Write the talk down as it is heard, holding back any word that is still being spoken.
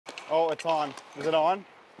Oh, it's on. Is it on?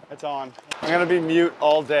 It's on. I'm gonna be mute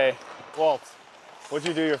all day. Walt, what'd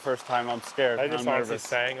you do your first time? I'm scared. I just honestly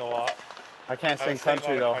sang a lot. I can't sing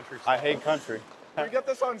country though. I hate country. Can we get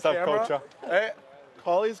this on What's up, camera? Coach? Hey,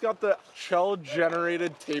 Collie's got the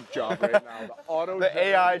shell-generated tape job right now. The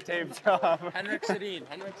AI tape job. Henrik Sedin.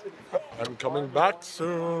 I'm coming back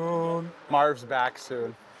soon. Marv's back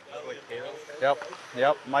soon.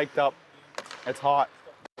 Yep, mic'd up. It's hot.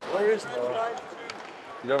 Where is Mo?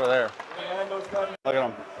 He's over there. Look at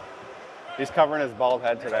him. He's covering his bald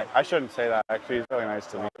head today. I shouldn't say that, actually. He's really nice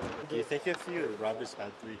to me. Do you think if you rub his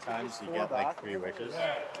head 3 times, you get like 3 wishes?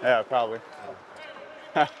 Yeah, probably.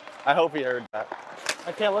 I hope he heard that.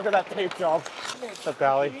 I can't look at that tape job. What's up,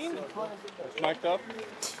 Dally? Mic'd up?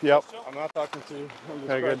 Yep. I'm not talking to you.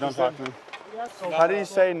 Okay, good. Don't talk to me. How do you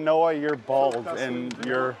say Noah, you're bald in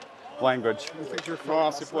your language?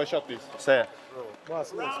 Noah, si plešatý. Say it.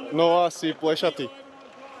 Noah, si plešatý.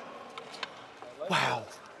 Wow.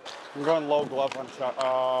 I'm going low glove on Chuck.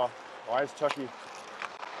 Why is Chucky?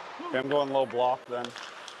 Okay, I'm going low block then.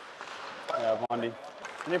 Yeah, Bundy.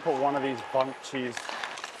 I need to put one of these bunk cheese.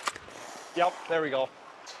 Yep, there we go.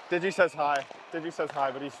 Digi says hi. Digi says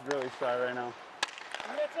hi, but he's really shy right now.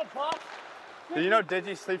 Did you know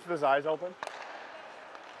Digi sleeps with his eyes open?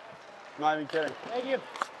 I'm not even kidding. Thank you.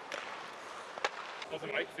 How's the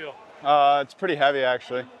mic feel? It's pretty heavy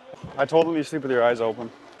actually. I told him you sleep with your eyes open.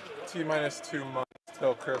 T-minus 2 months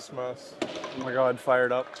till Christmas. Oh my God,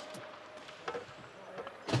 fired up.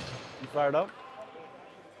 You fired up?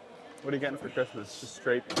 What are you getting for Christmas? Just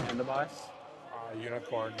straight panda buy?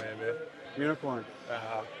 Unicorn, maybe. Unicorn.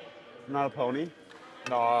 Not a pony?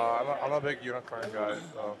 No, I'm a big unicorn guy,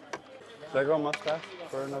 so. Should I grow a mustache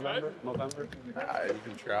for November? Yeah, you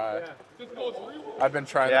can try. I've been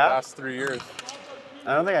trying the past 3 years.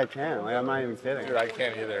 I don't think I can. Like, I'm not even kidding. Dude, I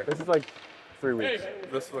can't either. This is like 3 weeks.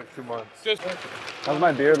 This is like 2 months. How's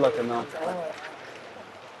my beard looking though?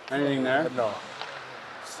 Anything there? No.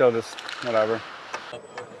 Still just whatever.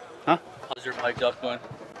 Huh? How's your mic up going?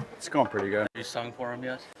 It's going pretty good. Have you sung for him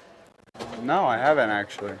yet? No, I haven't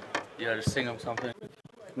actually. Yeah, just sing him something.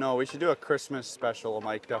 No, we should do a Christmas special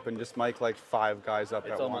mic'd up and just mic like 5 guys up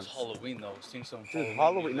It's at once. almost Halloween though. Sing some Dude,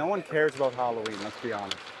 Halloween. No one cares about Halloween, let's be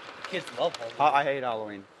honest. Kids love Halloween. I hate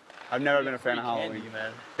Halloween. I've never been a fan of Free Halloween. candy,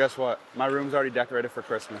 man. Guess what? My room's already decorated for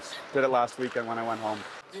Christmas. Did it last weekend when I went home.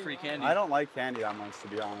 It's free candy. I don't like candy that much, to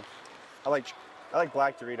be honest. I like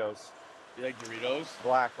black Doritos. You like Doritos?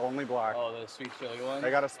 Black, only black. Oh, the sweet chili one? They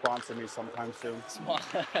gotta sponsor me sometime soon.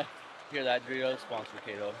 Hear that, Doritos? Sponsor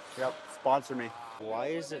Caden. Yep, sponsor me. Why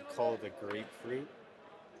is it called a grapefruit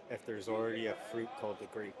if there's already a fruit called the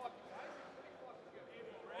grape?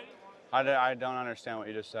 I don't understand what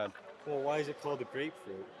you just said. Well, why is it called a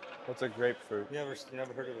grapefruit? What's a grapefruit? You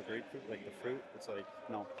never heard of a grapefruit? Like the fruit? It's like,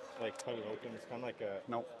 No. like cut it open. It's kind of like a,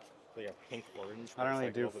 Nope. like a pink orange. I don't but really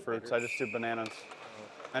it's do like all the fruits. bitters. I just do bananas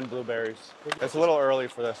and blueberries. It's a little early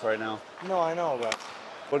for this right now. No, I know, but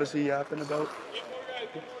What is he yapping about?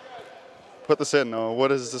 Put this in, Noah. What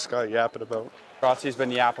is this guy yapping about? Rotzi's been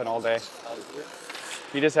yapping all day.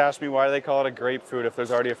 He just asked me why they call it a grapefruit if there's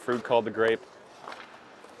already a fruit called the grape.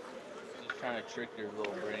 Just trying to trick your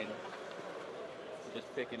little brain.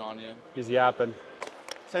 Just picking on you. He's yapping.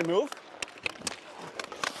 Say move.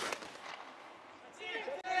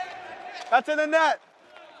 That's in the net.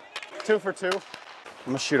 2 for 2.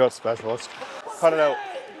 I'm a shootout specialist. Cut it out.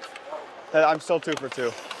 I'm still 2 for 2.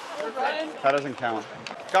 That doesn't count.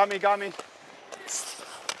 Got me.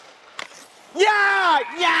 Yeah!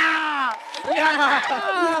 Yeah! Yeah!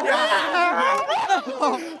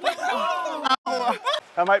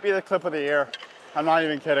 That might be the clip of the year. I'm not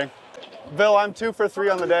even kidding. Bill, I'm 2 for 3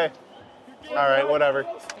 on the day. All right, whatever.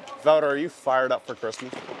 Velder, are you fired up for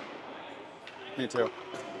Christmas? Me too.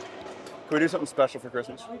 Can we do something special for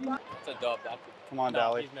Christmas? It's a dub. Come on, No,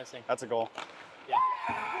 Dally. he's missing. That's a goal. Yeah.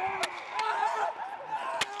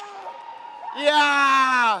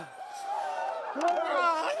 Yeah!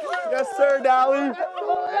 Yes, sir, Dally.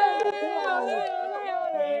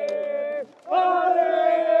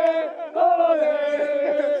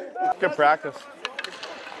 Good practice.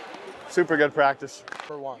 Super good practice.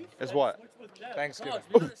 For one. Is what? Thanksgiving.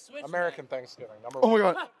 Oh, American Thanksgiving, number Oh one.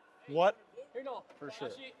 my God. What? For sure.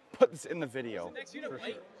 Put this in the video. For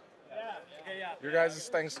sure. Your guys'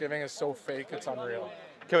 Thanksgiving is so fake, it's unreal.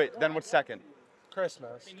 Okay, wait. Then what's second?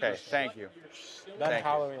 Christmas. Okay, thank you. Then thank you.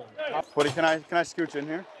 Halloween. Woody, can I scooch in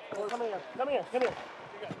here? Come here.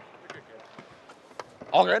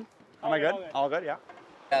 All good? Am I good? All good, yeah.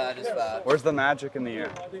 Yeah, that is fast. Where's the magic in the air?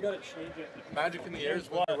 Magic in the air is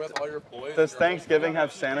when you're with all your boys. Does Thanksgiving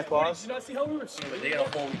have Santa Claus? But they get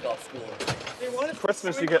a whole week off school.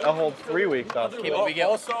 Christmas, you get a whole 3 weeks off. Okay, but we get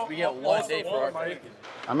 1 day for our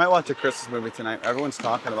I might watch a Christmas movie tonight. Everyone's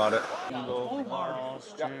talking about it.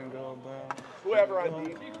 Whoever I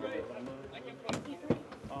beat.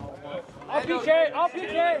 I'll PK! I'll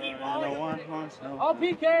PK! I'll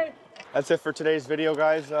PK! That's it for today's video,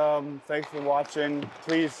 guys. Thanks for watching.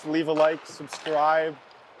 Please leave a like, subscribe,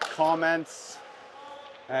 comments,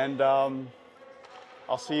 and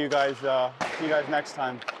I'll see you guys next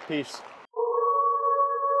time. Peace.